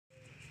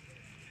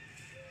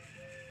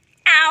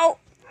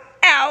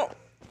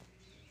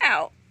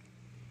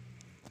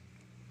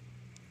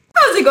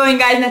it going,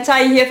 guys?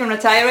 Natalia here from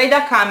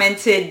nataliaray.com, and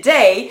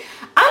today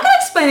I'm going to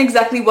explain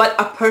exactly what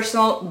a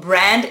personal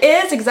brand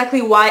is,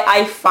 exactly why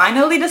I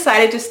finally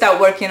decided to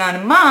start working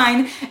on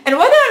mine, and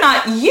whether or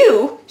not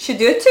you should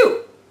do it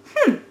too.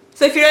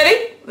 So if you're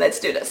ready, let's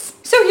do this.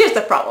 So here's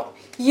the problem.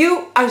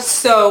 You are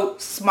so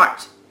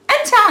smart and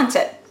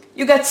talented.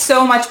 You got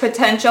so much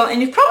potential,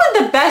 and you're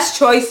probably the best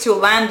choice to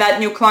land that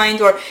new client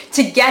or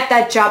to get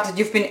that job that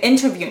you've been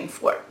interviewing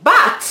for.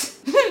 But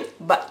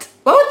why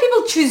would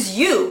people choose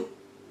you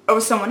over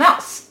someone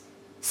else?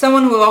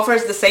 Someone who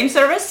offers the same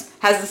service,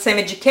 has the same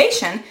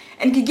education,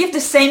 and can give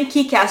the same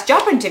kick-ass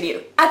job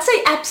interview. I'd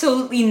say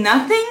absolutely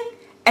nothing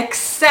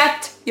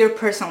except your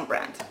personal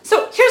brand.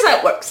 So here's how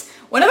it works.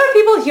 Whenever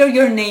people hear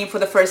your name for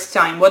the first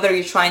time, whether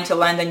you're trying to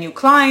land a new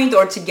client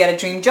or to get a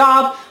dream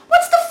job,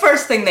 what's the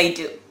first thing they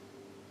do?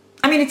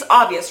 I mean, it's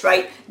obvious,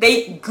 right?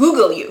 They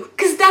Google you,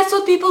 because that's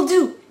what people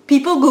do.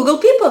 People Google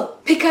people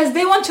because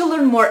they want to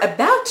learn more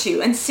about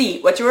you and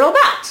see what you're all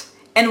about.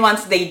 And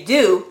once they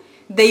do,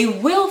 they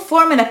will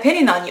form an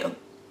opinion on you,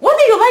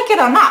 whether you like it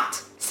or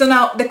not. So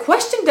now the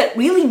question that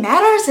really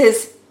matters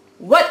is,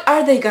 what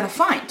are they gonna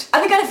find?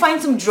 Are they gonna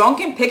find some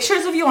drunken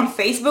pictures of you on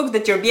Facebook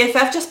that your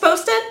BFF just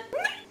posted?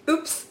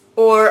 Oops.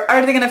 Or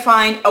are they gonna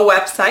find a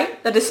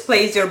website that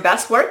displays your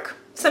best work?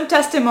 Some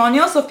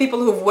testimonials of people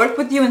who've worked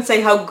with you and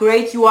say how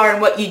great you are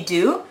and what you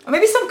do? Or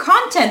maybe some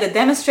content that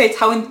demonstrates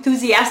how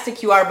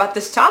enthusiastic you are about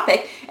this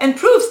topic and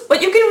proves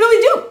what you can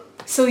really do.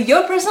 So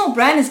your personal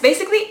brand is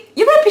basically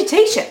your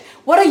reputation.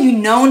 What are you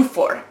known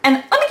for? And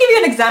let me give you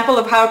an example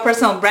of how a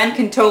personal brand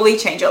can totally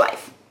change your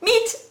life.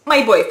 Meet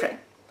my boyfriend,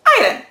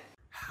 Ivan.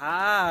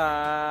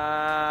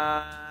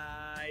 Hi.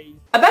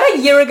 About a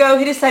year ago,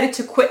 he decided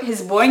to quit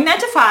his boring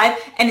 9-to-5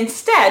 and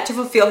instead to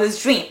fulfill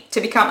his dream, to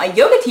become a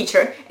yoga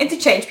teacher and to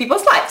change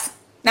people's lives.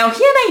 Now,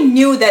 he and I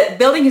knew that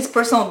building his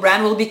personal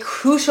brand will be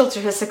crucial to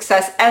his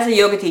success as a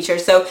yoga teacher,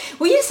 so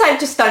we decided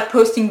to start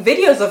posting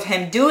videos of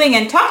him doing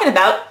and talking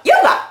about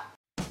yoga.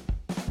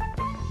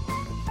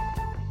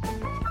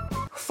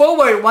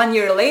 Forward 1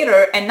 year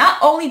later, and not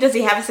only does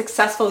he have a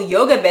successful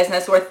yoga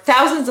business where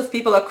thousands of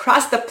people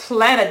across the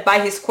planet buy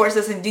his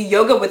courses and do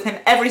yoga with him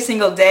every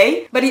single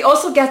day, but he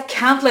also gets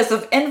countless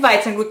of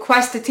invites and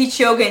requests to teach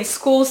yoga in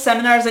schools,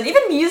 seminars, and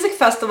even music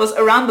festivals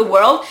around the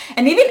world,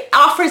 and even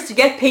offers to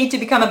get paid to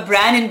become a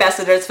brand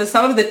ambassador for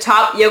some of the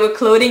top yoga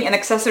clothing and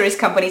accessories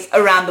companies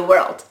around the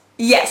world.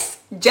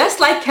 Yes,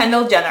 just like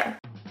Kendall Jenner.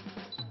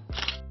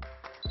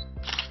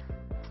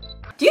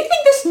 Do you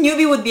think this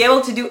newbie would be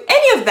able to do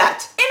any of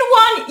that in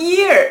 1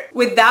 year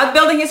without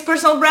building his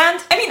personal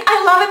brand? I mean,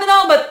 I love him and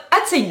all, but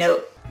I'd say no.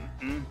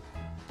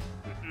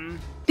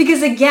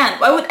 Because again,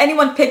 why would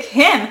anyone pick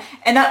him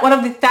and not one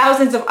of the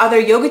thousands of other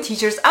yoga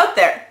teachers out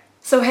there?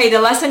 So hey, the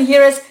lesson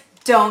here is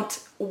don't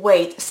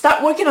wait.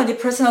 Start working on your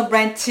personal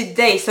brand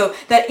today so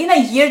that in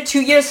a year,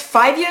 2 years,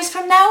 5 years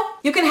from now,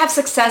 you can have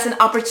success and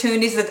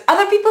opportunities that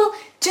other people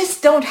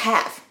just don't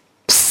have.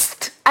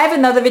 I have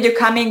another video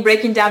coming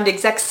breaking down the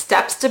exact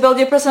steps to build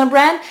your personal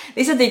brand.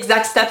 These are the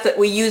exact steps that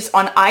we use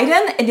on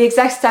Aiden and the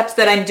exact steps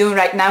that I'm doing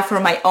right now for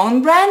my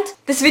own brand.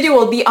 This video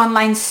will be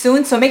online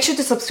soon, so make sure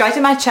to subscribe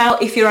to my channel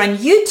if you're on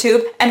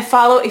YouTube and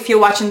follow if you're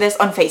watching this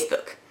on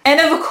Facebook. And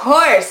of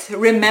course,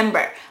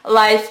 remember,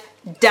 life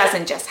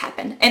doesn't just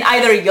happen, and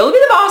either you'll be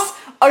the boss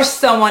or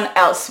someone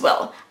else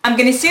will. I'm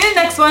gonna see you in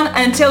the next one,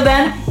 and until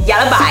then,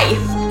 yalla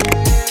bye!